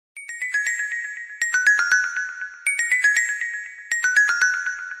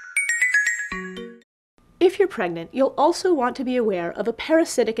If you're pregnant, you'll also want to be aware of a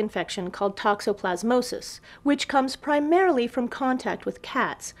parasitic infection called toxoplasmosis, which comes primarily from contact with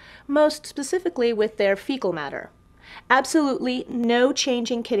cats, most specifically with their fecal matter. Absolutely no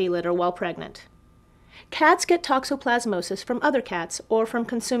changing kitty litter while pregnant. Cats get toxoplasmosis from other cats or from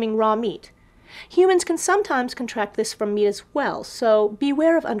consuming raw meat. Humans can sometimes contract this from meat as well, so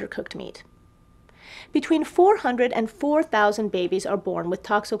beware of undercooked meat. Between 400 and 4,000 babies are born with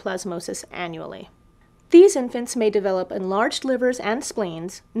toxoplasmosis annually. These infants may develop enlarged livers and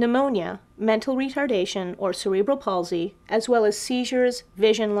spleens, pneumonia, mental retardation or cerebral palsy, as well as seizures,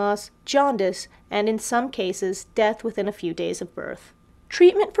 vision loss, jaundice, and in some cases, death within a few days of birth.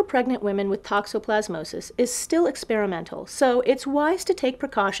 Treatment for pregnant women with toxoplasmosis is still experimental, so it's wise to take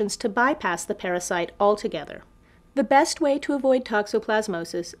precautions to bypass the parasite altogether. The best way to avoid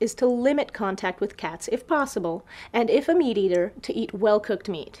toxoplasmosis is to limit contact with cats if possible, and if a meat eater, to eat well-cooked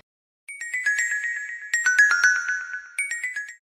meat.